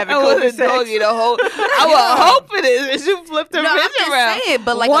They not having I COVID wasn't sex. doggy the whole. I will hope it is that you flip the No, I'm bitch just around. saying,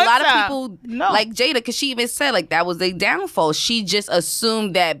 but like One a lot time. of people, No. like Jada, because she even said like that was their downfall. She just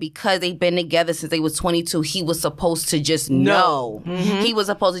assumed that because they've been together since they was 22, he was supposed to just know. He was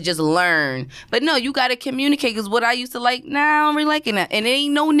supposed to just learn. But no, you got to communicate. Because what I used to like, nah, I don't really liking that. And there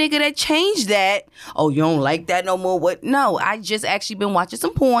ain't no nigga that changed that. Oh, you don't like that no more? What? No, I just actually been watching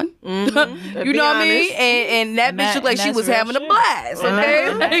some porn. You know what I mean? And that bitch looked like she that's was real having a shit. blast.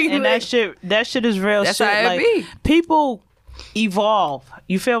 Okay? And that shit is real That's shit. how it Like be. people evolve.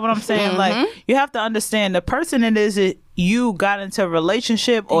 You feel what I'm saying? Like you have to understand the person it is that you got into a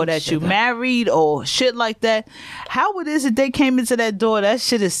relationship or that you married or shit like that. How it is that they came into that door? That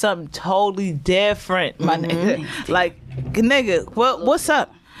shit is something totally different, my nigga. Like nigga, what's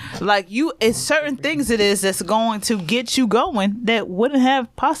up? Like it's certain things it is that's going to get you going that wouldn't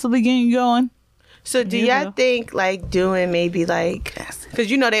have possibly getting you going. So do y'all think like doing maybe like, because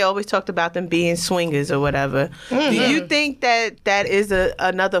you know they always talked about them being swingers or whatever. Do you think that is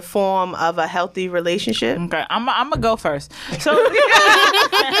another form of a healthy relationship? Okay, I'm gonna go first. So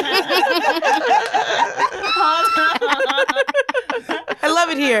I love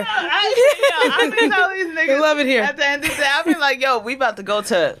it here. I be telling these niggas. I love it here. At the end of the day, I be like, yo, we got to go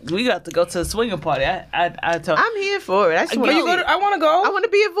to a swinging party. I told. I'm here for it. I just want You go to, I want to go. I want to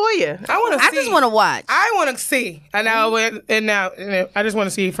be a voyeur. I want to see. I just want to watch. I want to see. And now, I just want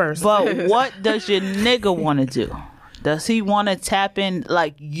to see first. But what does your nigga want to do? Does he want to tap in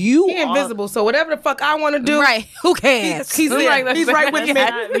like you? He invisible, so whatever the fuck I want to do, Right. Who cares? he's there. He's right with me.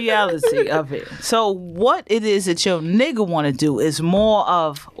 That's not reality of it. So what it is that your nigga want to do is more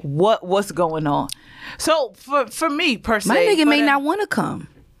of what's going on. So for me per se, My nigga may but, not want to come.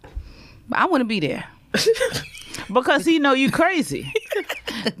 But I want to be there. because he know you crazy.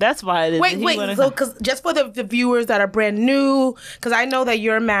 That's why it is. Wait. So, because just for the viewers that are brand new, because I know that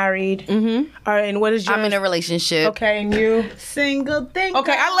you're married. Mm-hmm. All right, and what is your? I'm in a relationship. Okay, and you. single thing.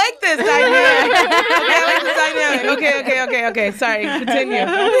 Okay, I like this dynamic. Okay. Sorry, continue.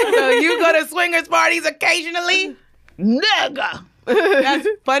 So you go to swingers parties occasionally? Nigga. That's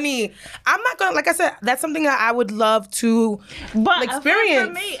funny. I'm not gonna, like I said, that's something that I would love to But experience.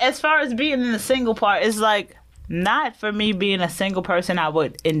 for me, as far as being in the single part, it's like not for me being a single person. I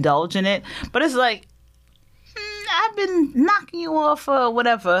would indulge in it, but it's like I've been knocking you off for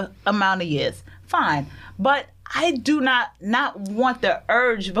whatever amount of years. Fine, but I do not want the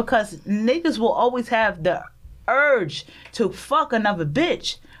urge because niggas will always have the urge to fuck another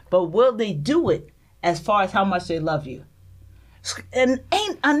bitch, but will they do it as far as how much they love you? And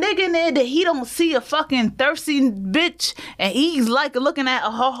ain't a nigga in there that he don't see a fucking thirsty bitch and he's like looking at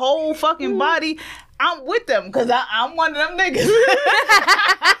her whole fucking body. I'm with them because I'm one of them niggas.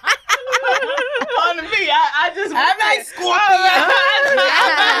 On me, I just I'm not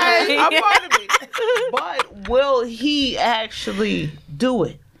I'm part of it. But will he actually do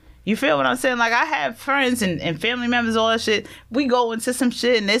it? You feel what I'm saying? Like I have friends and family members, all that shit. We go into some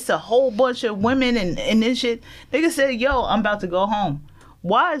shit and it's a whole bunch of women and this shit. Nigga said, yo, I'm about to go home.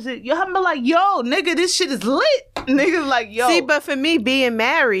 Why is it? Yo, I'm like, yo, nigga, this shit is lit. Niggas like, yo. See, but for me, being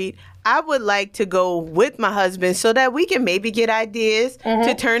married, I would like to go with my husband so that we can maybe get ideas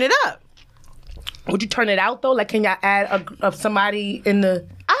to turn it up. Would you turn it out though? Like, can y'all add somebody in the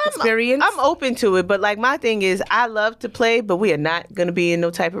experience? I'm open to it, but like my thing is, I love to play, but we are not going to be in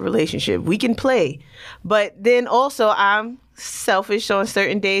no type of relationship. We can play, but then also I'm selfish on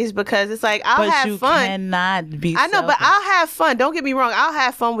certain days because it's like I'll but have you fun. cannot be I know, but selfish. I'll have fun. Don't get me wrong. I'll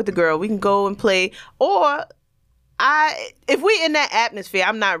have fun with the girl. We can go and play, or if we in that atmosphere,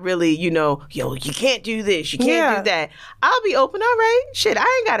 I'm not really, yo, you can't do this, you can't do that. I'll be open. All right, shit, I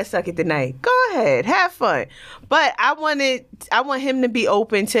ain't gotta suck it tonight. Go ahead, have fun. But I want him to be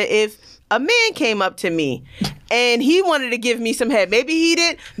open to if a man came up to me and he wanted to give me some head. Maybe he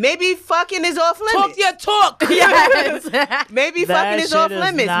did. Maybe fucking is off limits. Talk your talk. Yes. Maybe That fucking is shit off is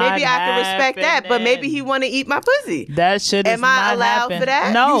limits. not Maybe I can respect that. But maybe happening. he want to eat my pussy. That shit is Am I not allowed happen. for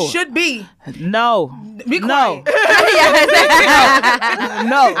that? No. You should be. No. Be No. quiet.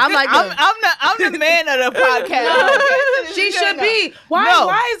 No. I'm like, I'm the man of the podcast. She should be. Why? No.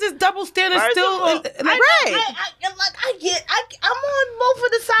 Why is this double standard First still? of all, Right. I'm on both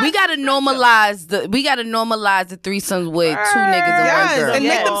of the sides. we gotta normalize the threesomes with two niggas and Yes, one girl. and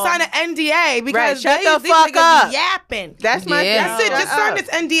make them Yeah. sign an NDA because Shut these the fuck niggas up. be yapping. That's my Yeah. That's it. Shut Just sign up. this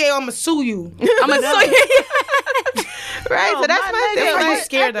NDA or I'ma sue you. I'm gonna sue you. Right. So that's my thing. That's why you Like,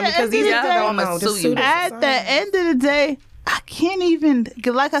 scare them because these Yeah. niggas don't I'ma know. sue Just you. sue them. At the end of the day, I can't even,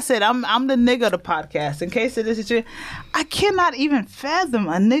 cause like I said, I'm the nigga of the podcast. In case of this shit, I cannot even fathom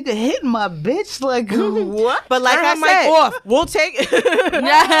a nigga hitting my bitch. Like what? But like Turn I her mic said, off. we'll take. Like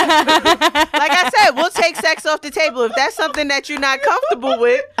I said, we'll take sex off the table if that's something that you're not comfortable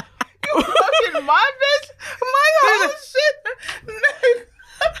with. Fucking my bitch, my whole shit.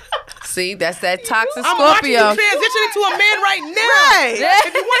 See, that's that toxic I'm watching you Scorpio. transition into a man right now. Right.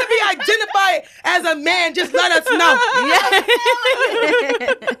 If you want to be identified as a man, just let us know.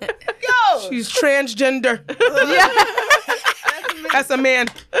 Yo, She's transgender. That's a man.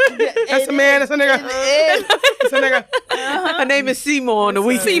 That's a man. That's a nigga. That's a nigga. Her name is Seymour on the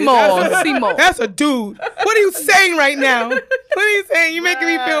weekend. Seymour. That's a dude. What are you saying right now? What are you saying? You making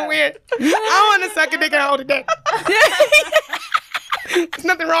me feel weird. I want to suck a dick and hold a dick. There's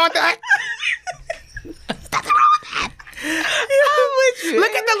nothing wrong with that.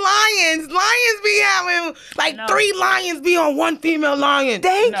 Look at the lions. Lions be having like 3 lions be on one female lion.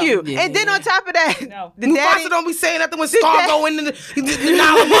 Thank No. you. Yeah. And then on top of that, No. the Mufasa daddy, don't be saying nothing when Scar go in the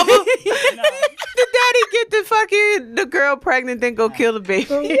Nile mother. the daddy get the girl pregnant, then go kill the baby.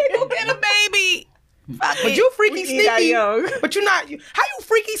 Go get a baby. But you freaky We got sneaky. young. But you're not. How you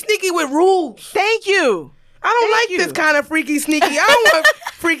freaky sneaky with rules? Thank you. I don't Thank like you. this kind of freaky sneaky. I don't want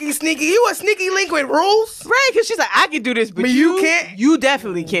freaky sneaky. You a sneaky link with rules? Right, because she's like, I can do this, but But you can't? You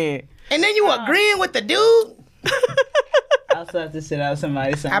definitely can't. And then you agreeing with the dude? I'll slap this shit out of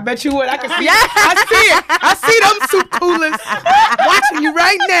somebody. I bet you would. I can see it. I see it. I see them soup coolers watching you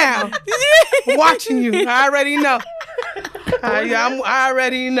right now. Watching you. I already know. I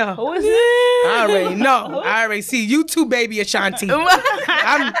already know. Who is it? I already know. I already see you too, baby Ashanti. Y'all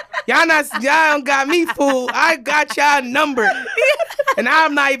don't got me fooled. I got y'all numbered. And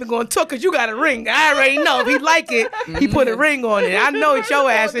I'm not even going to talk because you got a ring. I already know. If he like it, he put a ring on it. I know it's your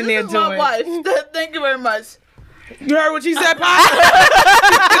ass in there This is my doing. wife. Thank you very much. You heard what she said, Pop?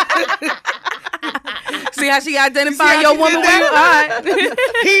 See how she identify how your she woman did when you that?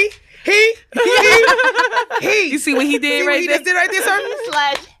 he. He. You see what he did See what right he there? just did right there, sir?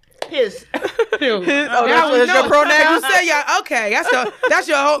 Slash his. Oh, Now that's we your know. pronoun? You say okay. That's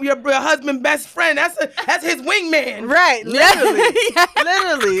your husband best friend. That's his wingman. Right, literally.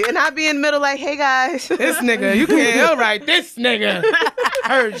 Literally. And I'd be in the middle like, hey guys. This nigga, you can't. All right, this nigga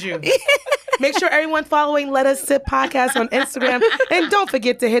heard you. Make sure everyone following Let Us Sip podcast on Instagram, and don't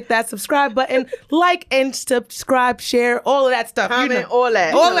forget to hit that subscribe button, like and subscribe, share, all of that stuff. Comment, you know. all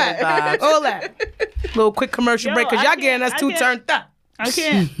that. all You know that, the vibes. all that. Little quick commercial Yo, break because I y'all getting us can't- too I can't- turned up. I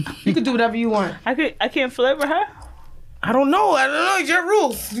can't. You can do whatever you want. I can't flirt with her. I don't know. It's your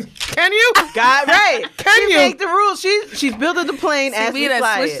rules. Can you? God, right. Can she you? make the rules. She's building the plane as We we done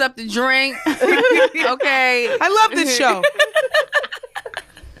fly switched it. up the drink. Okay. I love this show.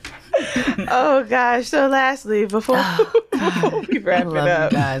 Oh gosh. So lastly, before we wrap I it love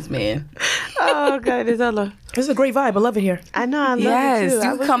up. you guys, man. Oh god, it's Allah. This is a great vibe. I love it here. I know. I love Yes, it too.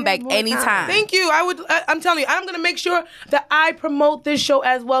 I you wish come we had back more anytime. time. Thank you. I'm telling you, I'm gonna make sure that I promote this show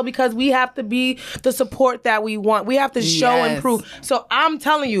as well because we have to be the support that we want. We have to show and Yes. prove. So I'm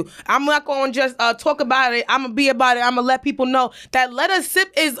telling you, I'm not gonna just talk about it. I'm gonna be about it. I'm gonna let people know that Let Us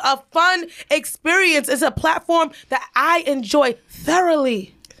Sip is a fun experience. It's a platform that I enjoy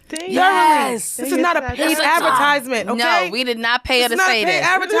thoroughly. Yes. This is not a paid It's a- advertisement. Okay. No, we did not pay her It's to not say a paid this.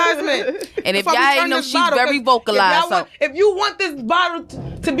 advertisement. And if That's why we y'all turn ain't know, this she's bottle, very 'cause vocalized. So If you want this bottle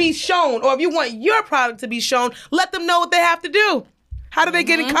to be shown, or if you want your product to be shown, let them know what they have to do. How do they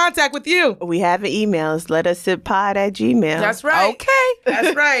get in contact with you? We have an email. It's letassippod@gmail. That's right. okay.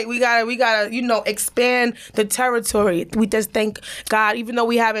 That's right. We gotta, expand the territory. We just thank God, even though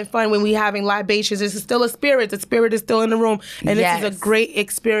we having fun when we having libations, this is still a spirit. The spirit is still in the room, and this is Yes. a great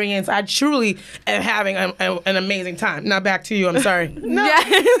experience. I truly am having an amazing time. Now back to you. I'm sorry.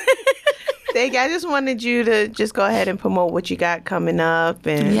 Yeah. Thank you. I just wanted you to just go ahead and promote what you got coming up.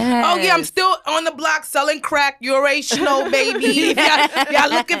 And Oh yeah, I'm still on the block selling crack. You already know, baby. Y'all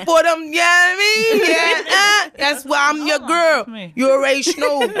looking for them? Yeah, I mean, yeah. That's why I'm your girl. me. You already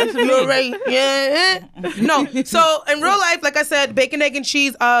know. You already, yeah. No, so in real life, like I said, bacon, egg, and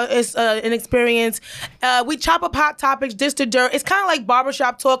cheese is an experience. We chop up hot topics, dish to dirt. It's kind of like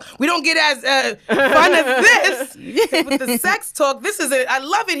barbershop talk. We don't get as fun as this with the sex talk. This is it. I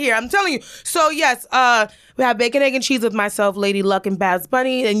love it here. I'm telling you. So yes, we have bacon, egg, and cheese with myself, Lady Luck, and Babs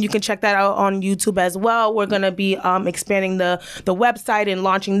Bunny, and you can check that out on YouTube as well. We're gonna be expanding the website and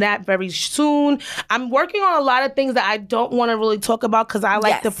launching that very soon. I'm working on a lot of things that I don't want to really talk about because I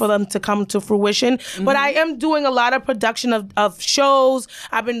like for them to come to fruition. But I am doing a lot of production of shows.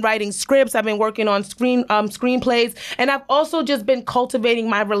 I've been writing scripts. I've been working on screenplays, and I've also just been cultivating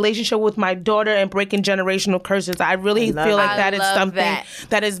my relationship with my daughter and breaking generational curses. I really feel like that is something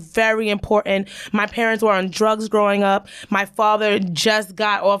that is very important. My parents were on drugs growing up. My father just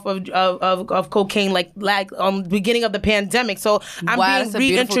got off of cocaine like beginning of the pandemic. So I'm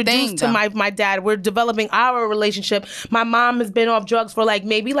being reintroduced to my dad. We're developing our relationship. My mom has been off drugs for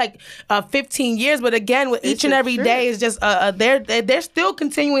maybe 15 years, but again, with each and every day is just they're still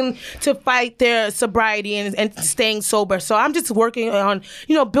continuing to fight their sobriety and staying sober. So I'm just working on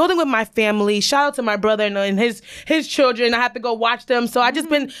building with my family. Shout out to my brother and his children. I have to go watch them. So I just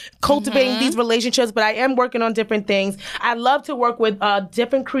been cultivating these relationships, but I am working on different things. I love to work with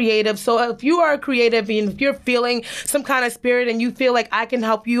different creatives. So if you are a creative and if you're feeling some kind of spirit and you feel like I can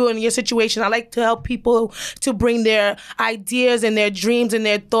help you in your situation, I like to help people to bring their ideas and their dreams and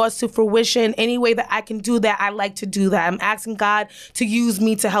their thoughts to fruition. Any way that I can do that, I like to do that. I'm asking God to use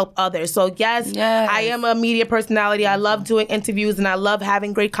me to help others. So yes, I am a media personality. I love doing interviews and I love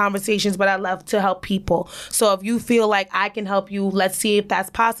having great conversations, but I love to help people. So if you feel like I can help you, let's see if that's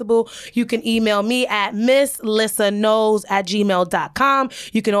possible. You can email me at misslissaknows@gmail.com.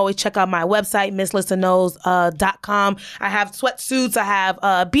 You can always check out my website, misslissaknows.com. I have sweatsuits, I have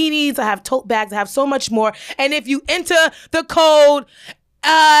beanies, I have tote bags, I have so much more. And if you enter the code,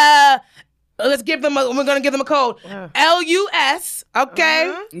 we're going to give them a code. LUS,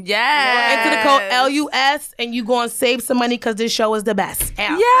 okay? Yeah. Enter the code LUS and you going to save some money because this show is the best.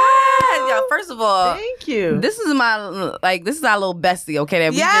 Yeah. Yo, first of all, thank you. This is our little bestie, okay,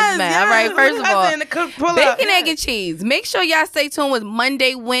 that we just met. All right, first of all, bacon, egg, and cheese. Make sure y'all stay tuned with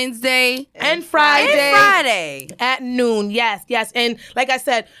Monday, Wednesday, and Friday at noon. Yes. And like I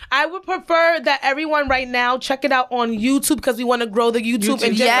said, I would prefer that everyone right now check it out on YouTube because we want to grow the YouTube.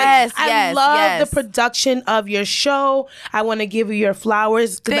 And I love the production of your show. I want to give you your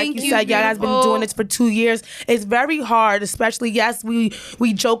flowers. Like you said, y'all guys been doing this for 2 years. It's very hard, especially,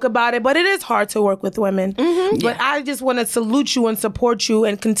 we joke about it, but it is hard to work with women. But I just want to salute you and support you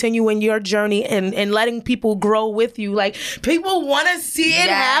and continue in your journey and letting people grow with you. Like, people want to see it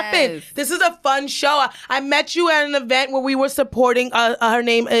happen. This is a fun show. I met you at an event where we were supporting, her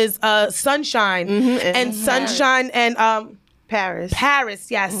name is Sunshine. And Sunshine and Paris,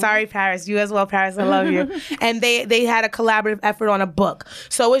 yes. Sorry, Paris. You as well, Paris. I love you. And they had a collaborative effort on a book.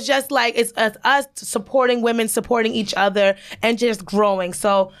 So it's just it's us supporting women, supporting each other, and just growing.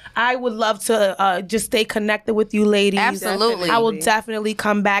 So I would love to just stay connected with you, ladies. Absolutely. I will definitely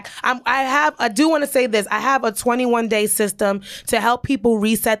come back. I do want to say this. I have a 21-day system to help people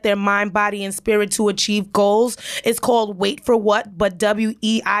reset their mind, body, and spirit to achieve goals. It's called Wait for What, but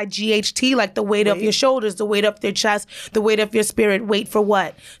WEIGHT, like the weight of your shoulders, the weight of your chest, the weight of your spirit. Wait for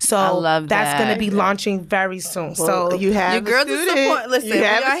what? So I love that's that. going to be launching very soon. Well, so you have your girls to support. Listen, we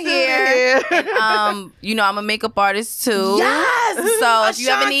are here. And, I'm a makeup artist too. Yes. So if you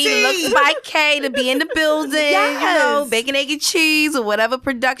ever need looks by Kay to be in the building, bacon, egg, and cheese, or whatever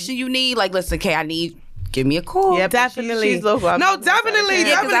production you need. Like, listen, Kay, give me a call. Yeah, definitely. She's local. No, definitely.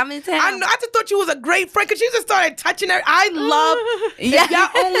 Yeah, because I'm in town. I just thought you was a great friend because she just started touching her. I love. If y'all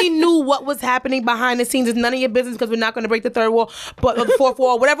only knew what was happening behind the scenes, it's none of your business because we're not going to break the third wall, but the fourth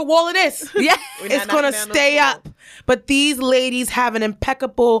wall, whatever wall it is. Yeah, it's going to stay up. But these ladies have an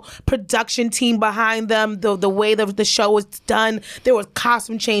impeccable production team behind them. The way the show was done, there was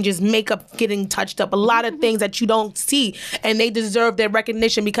costume changes, makeup getting touched up, a lot of things that you don't see, and they deserve their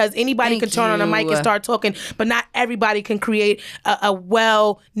recognition because anybody can turn on a mic and start talking, but not everybody can create a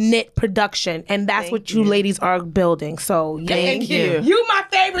well-knit production, and that's what you ladies are building. So Thank you. You my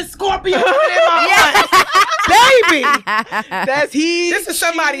favorite Scorpio in my heart. Baby, this is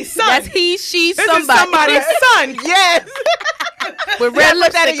somebody's son. That's he, she, This somebody. is somebody's son. Yes. With red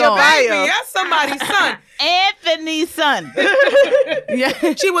lipstick on. Baby, that's somebody's son. Anthony's son.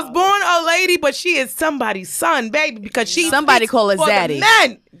 Yeah. She was born a lady, but she is somebody's son, baby, because she Somebody speaks call her for the Zaddy.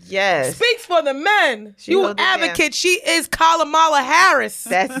 men. Yes. Speaks for the men. She You hold it down. advocate. She is Kamala Harris.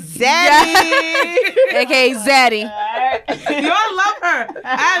 That's Zaddy. AKA Zaddy. You all love her.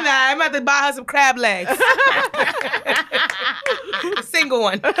 I'm about to buy her some crab legs. A single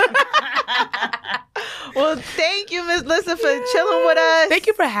one. Well, thank you, Miss Lissa, for chilling with us. Thank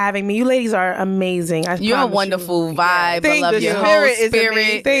you for having me. You ladies are amazing. You're a promise wonderful vibe. I Thank love you. your The whole spirit is spirit.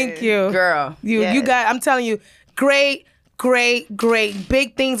 amazing. Thank you. Girl. You Yes. got, I'm telling you, great.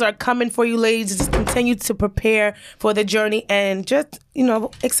 Big things are coming for you, ladies. Just continue to prepare for the journey and just,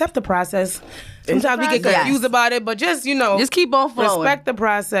 accept the process. Sometimes we get process. confused about it, but just, Just keep on flowing. respect the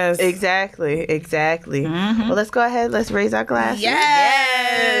process. Exactly. Well, let's go ahead. Let's raise our glasses.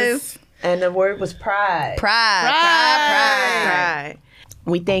 Yes. And the word was pride. Pride.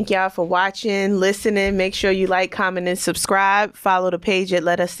 We thank y'all for watching, listening. Make sure you like, comment, and subscribe. Follow the page at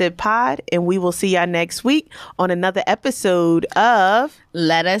Let Us Sip Pod. And we will see y'all next week on another episode of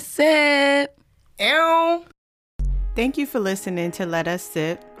Let Us Sip. Ew. Thank you for listening to Let Us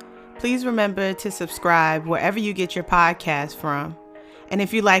Sip. Please remember to subscribe wherever you get your podcast from. And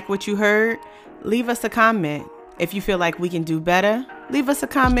if you like what you heard, leave us a comment. If you feel like we can do better, leave us a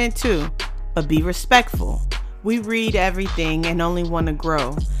comment too. But be respectful. We read everything and only want to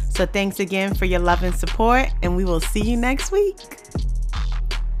grow. So thanks again for your love and support, and we will see you next week.